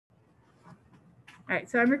All right,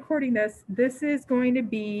 so I'm recording this. This is going to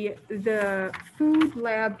be the food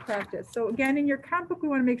lab practice. So again, in your comp book, we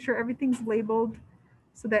want to make sure everything's labeled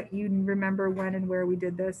so that you remember when and where we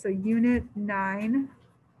did this. So Unit 9,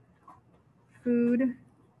 Food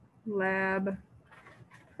Lab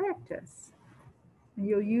Practice. And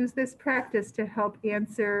you'll use this practice to help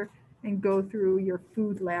answer and go through your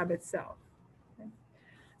food lab itself. Okay.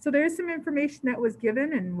 So there's some information that was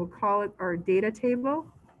given, and we'll call it our data table.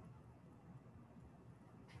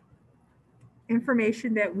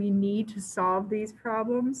 Information that we need to solve these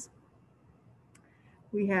problems.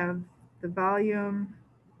 We have the volume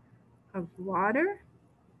of water,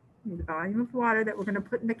 that we're going to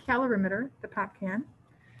put in the calorimeter, the pop can.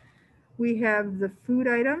 We have the food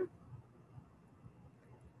item,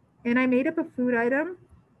 and I made up a food item,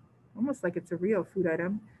 almost like it's a real food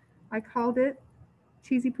item. I called it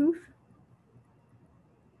cheesy poof.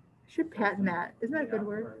 I should patent that. Isn't that a good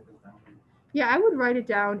word? Yeah, I would write it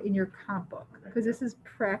down in your comp book because this is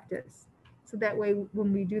practice. So that way,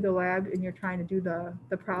 when we do the lab and you're trying to do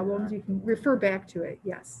the problems, you can refer back to it.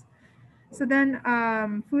 Yes. So then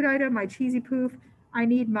food item, my cheesy poof, I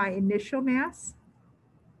need my initial mass.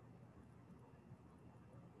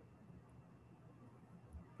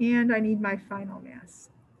 And I need my final mass.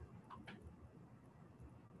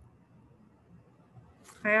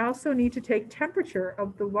 I also need to take temperature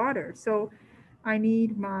of the water. So I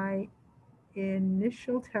need my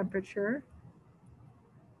initial temperature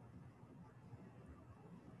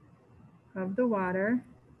of the water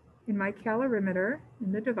in my calorimeter,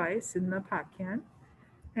 in the device, in the pop can,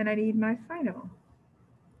 and I need my final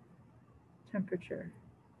temperature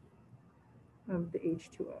of the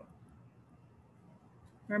H2O.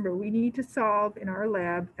 Remember, we need to solve in our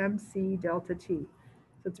lab MC delta T.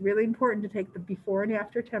 So it's really important to take the before and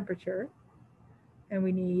after temperature, and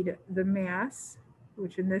we need the mass,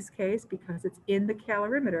 which in this case, because it's in the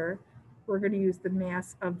calorimeter, we're going to use the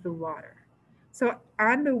mass of the water. So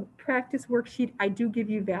on the practice worksheet, I do give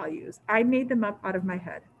you values. I made them up out of my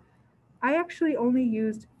head. I actually only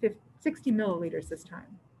used 60 milliliters this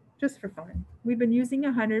time, just for fun. We've been using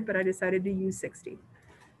 100, but I decided to use 60.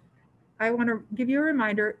 I want to give you a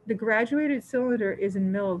reminder, the graduated cylinder is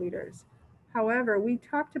in milliliters. However, we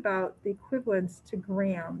talked about the equivalence to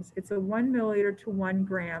grams. It's a 1 milliliter to 1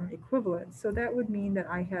 gram equivalent. So that would mean that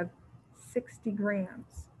I have 60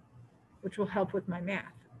 grams, which will help with my math.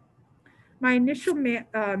 My initial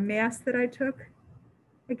mass that I took,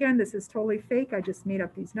 again, this is totally fake. I just made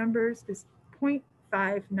up these numbers, is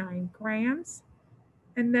 0.59 grams.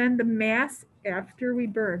 And then the mass after we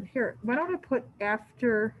burned. Here, why don't I put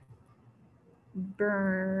after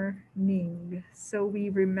burning, so we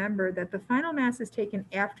remember that the final mass is taken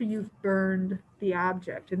after you've burned the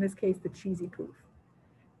object, in this case, the cheesy poof.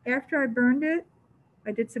 After I burned it,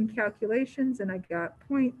 I did some calculations and I got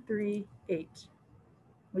 0.38.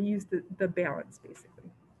 We'll use the balance basically.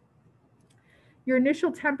 Your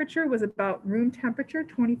initial temperature was about room temperature,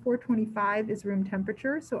 24, 25 is room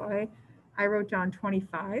temperature. So I wrote down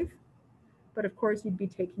 25, but of course you'd be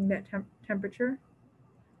taking that temperature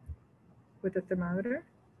with a thermometer.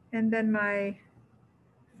 And then my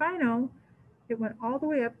final, it went all the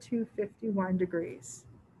way up to 51 degrees,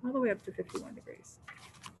 all the way up to 51 degrees.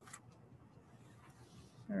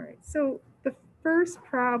 All right, so the first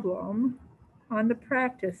problem on the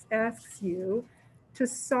practice asks you to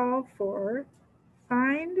solve for,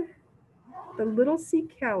 find the little c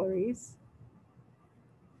calories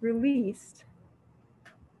released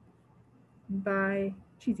by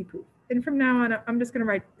cheesy poof. And from now on, I'm just going to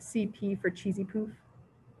write CP for cheesy poof.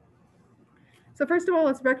 So first of all,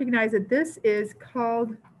 let's recognize that this is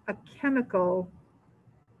called a chemical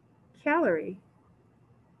calorie.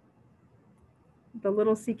 The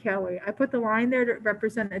little c calorie. I put the line there to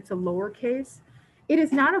represent it's a lowercase. It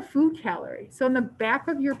is not a food calorie. So in the back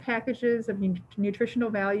of your packages of nutritional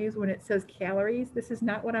values, when it says calories, this is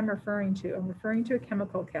not what I'm referring to. I'm referring to a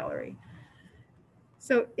chemical calorie.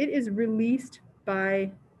 So it is released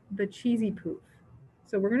by the cheesy poof.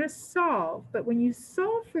 So we're going to solve, but when you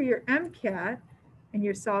solve for your MCAT and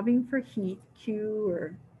you're solving for heat, Q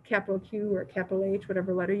or capital H,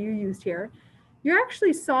 whatever letter you used here, you're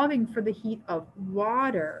actually solving for the heat of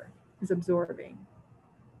water is absorbing.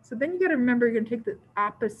 So then you got to remember you're going to take the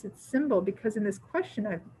opposite symbol, because in this question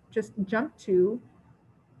I've just jumped to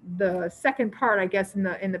the second part, I guess, in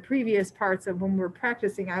the previous parts of when we're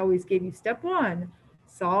practicing. I always gave you step 1,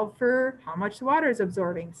 solve for how much the water is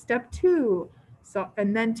absorbing. Step 2,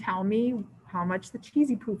 and then tell me how much the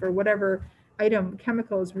cheesy poof or whatever item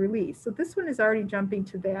chemical is released. So this one is already jumping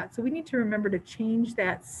to that. So we need to remember to change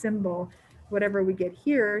that symbol. Whatever we get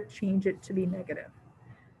here, change it to be negative.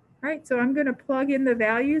 All right, so I'm going to plug in the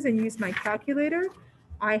values and use my calculator.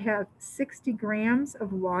 I have 60 grams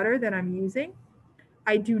of water that I'm using.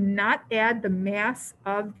 I do not add the mass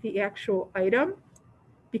of the actual item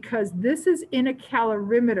because this is in a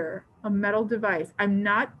calorimeter, a metal device. I'm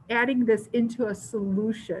not adding this into a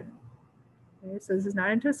solution. Okay, so this is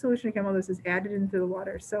not into a solution of chemical, this is added into the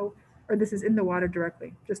water. So, or this is in the water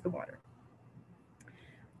directly, just the water.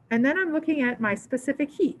 And then I'm looking at my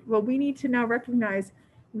specific heat. Well, we need to now recognize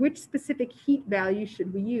which specific heat value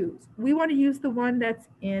should we use. We want to use the one that's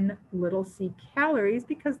in little c calories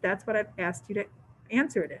because that's what I've asked you to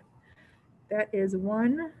answer it in. That is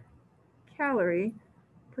 1 calorie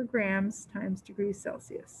per grams times degrees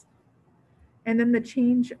Celsius. And then the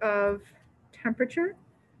change of temperature,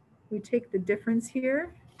 we take the difference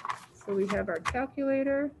here. So we have our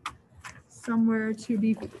calculator somewhere to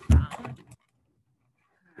be found.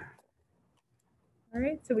 All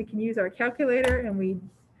right, so we can use our calculator and we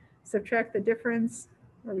subtract the difference,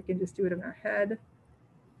 or we can just do it in our head,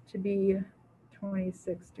 to be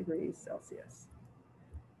 26 degrees Celsius.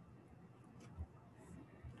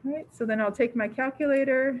 All right, so then I'll take my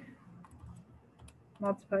calculator,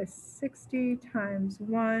 multiply 60 times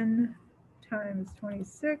 1 times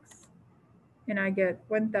 26, and I get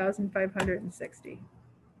 1,560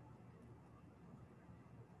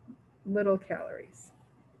 little calories.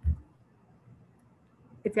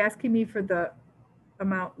 It's asking me for the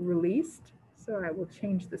amount released, so I will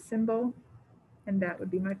change the symbol, and that would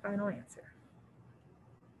be my final answer.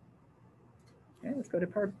 Okay, let's go to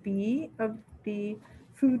part B of the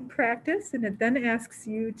food practice, and it then asks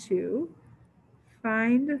you to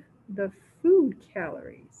find the food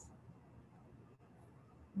calories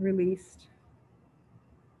released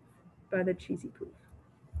by the cheesy poof.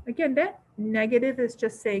 Again, that negative is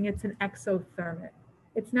just saying it's an exothermic.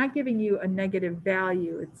 It's not giving you a negative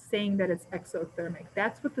value. It's saying that it's exothermic.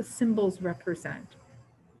 That's what the symbols represent.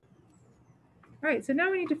 All right, so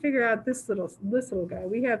now we need to figure out this little guy.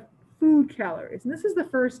 We have food calories, and this is the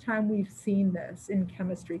first time we've seen this in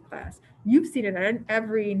chemistry class. You've seen it in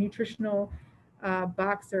every nutritional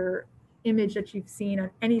box or image that you've seen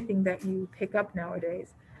on anything that you pick up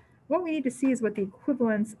nowadays. What we need to see is what the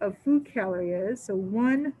equivalence of food calorie is. So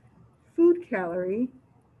 1 food calorie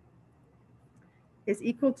is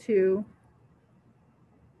equal to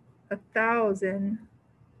 1,000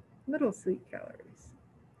 little sweet calories.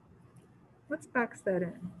 Let's box that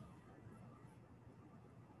in.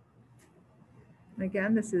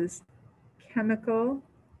 Again, this is chemical,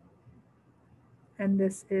 and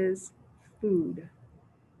this is food.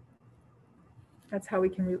 That's how we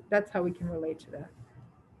can relate to that.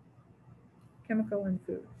 Chemical and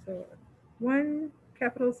food. So 1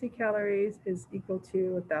 capital C calories is equal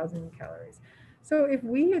to 1,000 calories. So if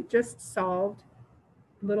we had just solved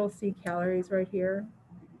little c calories right here,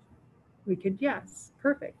 we could, yes,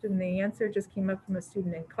 perfect. And the answer just came up from a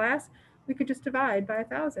student in class. We could just divide by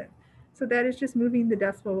 1,000. So that is just moving the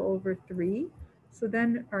decimal over 3. So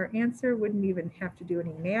then our answer wouldn't even have to do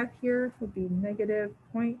any math here. It would be negative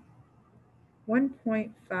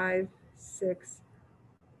 1.56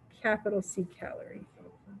 capital C calorie.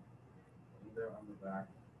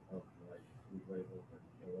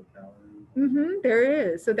 There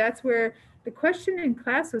is. So that's where the question in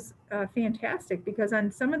class was fantastic, because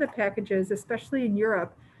on some of the packages, especially in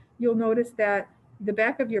Europe, you'll notice that the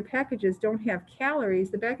back of your packages don't have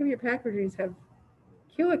calories. The back of your packages have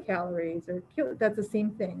kilocalories or that's the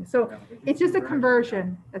same thing. So it's just a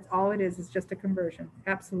conversion. That's all it is. It's just a conversion.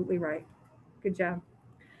 Absolutely right. Good job.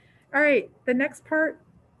 All right. The next part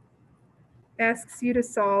asks you to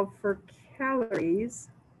solve for calories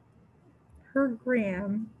per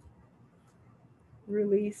gram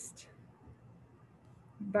released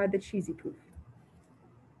by the cheesy poof.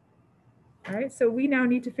 All right, so we now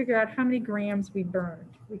need to figure out how many grams we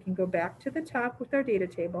burned. We can go back to the top with our data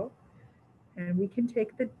table, and we can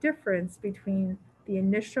take the difference between the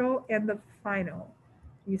initial and the final.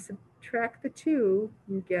 You subtract the 2,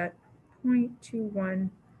 you get 0.21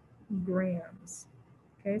 grams.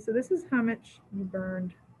 Okay, so this is how much you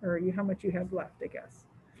burned, or how much you have left, I guess.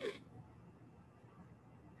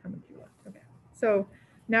 How much you left, okay. So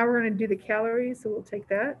now we're going to do the calories, so we'll take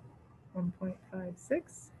that,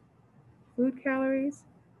 1.56 food calories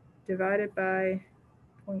divided by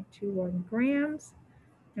 0.21 grams,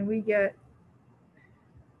 and we get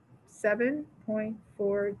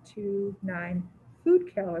 7.429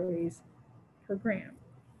 food calories per gram.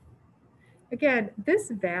 Again, this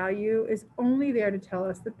value is only there to tell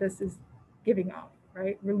us that this is giving off,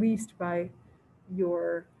 right? Released by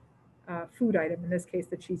your food item, in this case,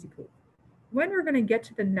 the cheesy poof. When we're going to get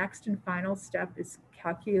to the next and final step is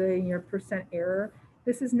calculating your percent error.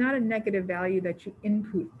 This is not a negative value that you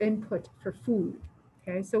input for food.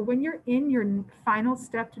 Okay, so when you're in your final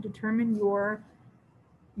step to determine your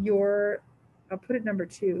I'll put it number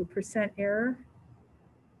 2, percent error.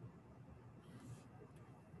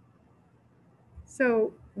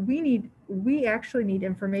 So we actually need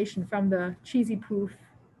information from the cheesy poof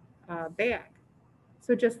bag.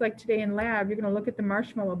 So just like today in lab, you're going to look at the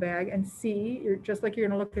marshmallow bag and see, just like you're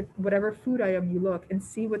going to look at whatever food item you look and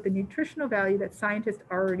see what the nutritional value that scientists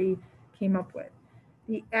already came up with.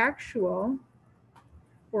 The actual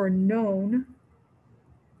or known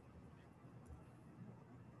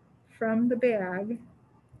from the bag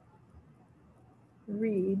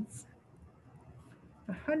reads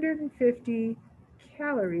 150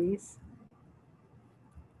 calories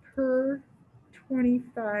per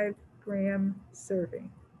 25-gram serving.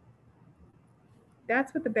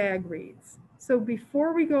 That's what the bag reads. So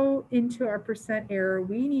before we go into our percent error,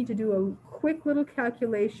 we need to do a quick little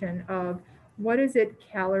calculation of what is it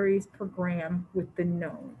calories per gram with the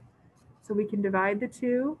known. So we can divide the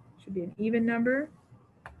two, should be an even number.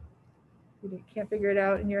 If you can't figure it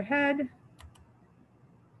out in your head,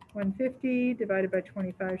 150 divided by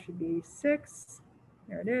 25 should be 6.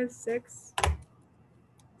 There it is, 6.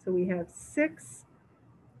 So we have 6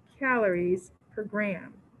 calories per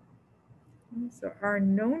gram. So our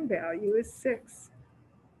known value is 6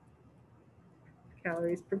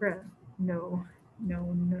 calories per gram. Known.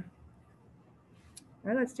 All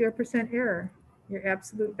right, let's do our percent error. Your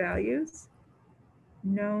absolute values,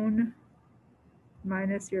 known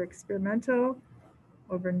minus your experimental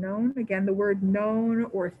over known. Again, the word known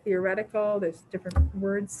or theoretical, there's different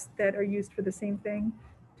words that are used for the same thing,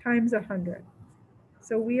 times 100.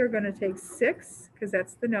 So we are going to take 6, because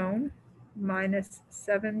that's the known, minus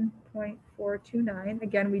 7.429.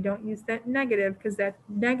 Again, we don't use that negative because that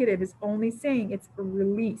negative is only saying it's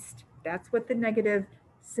released. That's what the negative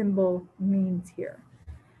symbol means here,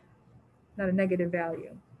 not a negative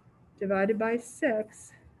value. Divided by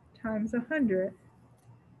 6 times 100.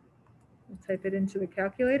 We'll type it into the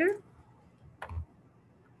calculator.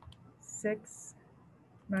 6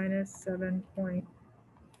 minus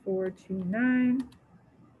 7.429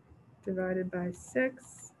 divided by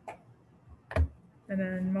 6. And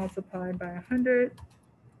then multiplied by 100,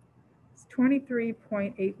 it's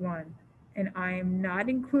 23.81. And I am not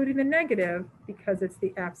including the negative because it's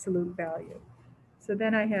the absolute value. So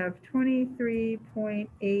then I have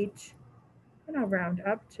 23.8, and I'll round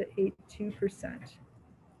up to 82%.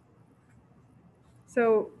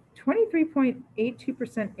 So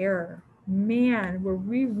 23.82% error. Man, were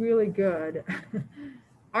we really good.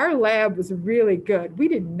 Our lab was really good. We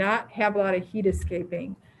did not have a lot of heat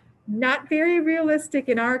escaping. Not very realistic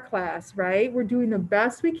in our class, right? We're doing the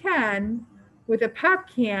best we can with a pop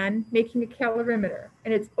can making a calorimeter.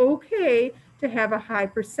 And it's okay to have a high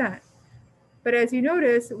percent. But as you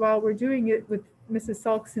notice, while we're doing it with Mrs.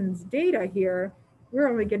 Salkson's data here, we're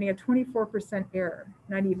only getting a 24% error,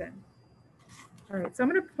 not even. All right, so I'm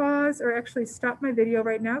going to pause or actually stop my video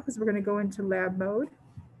right now because we're going to go into lab mode.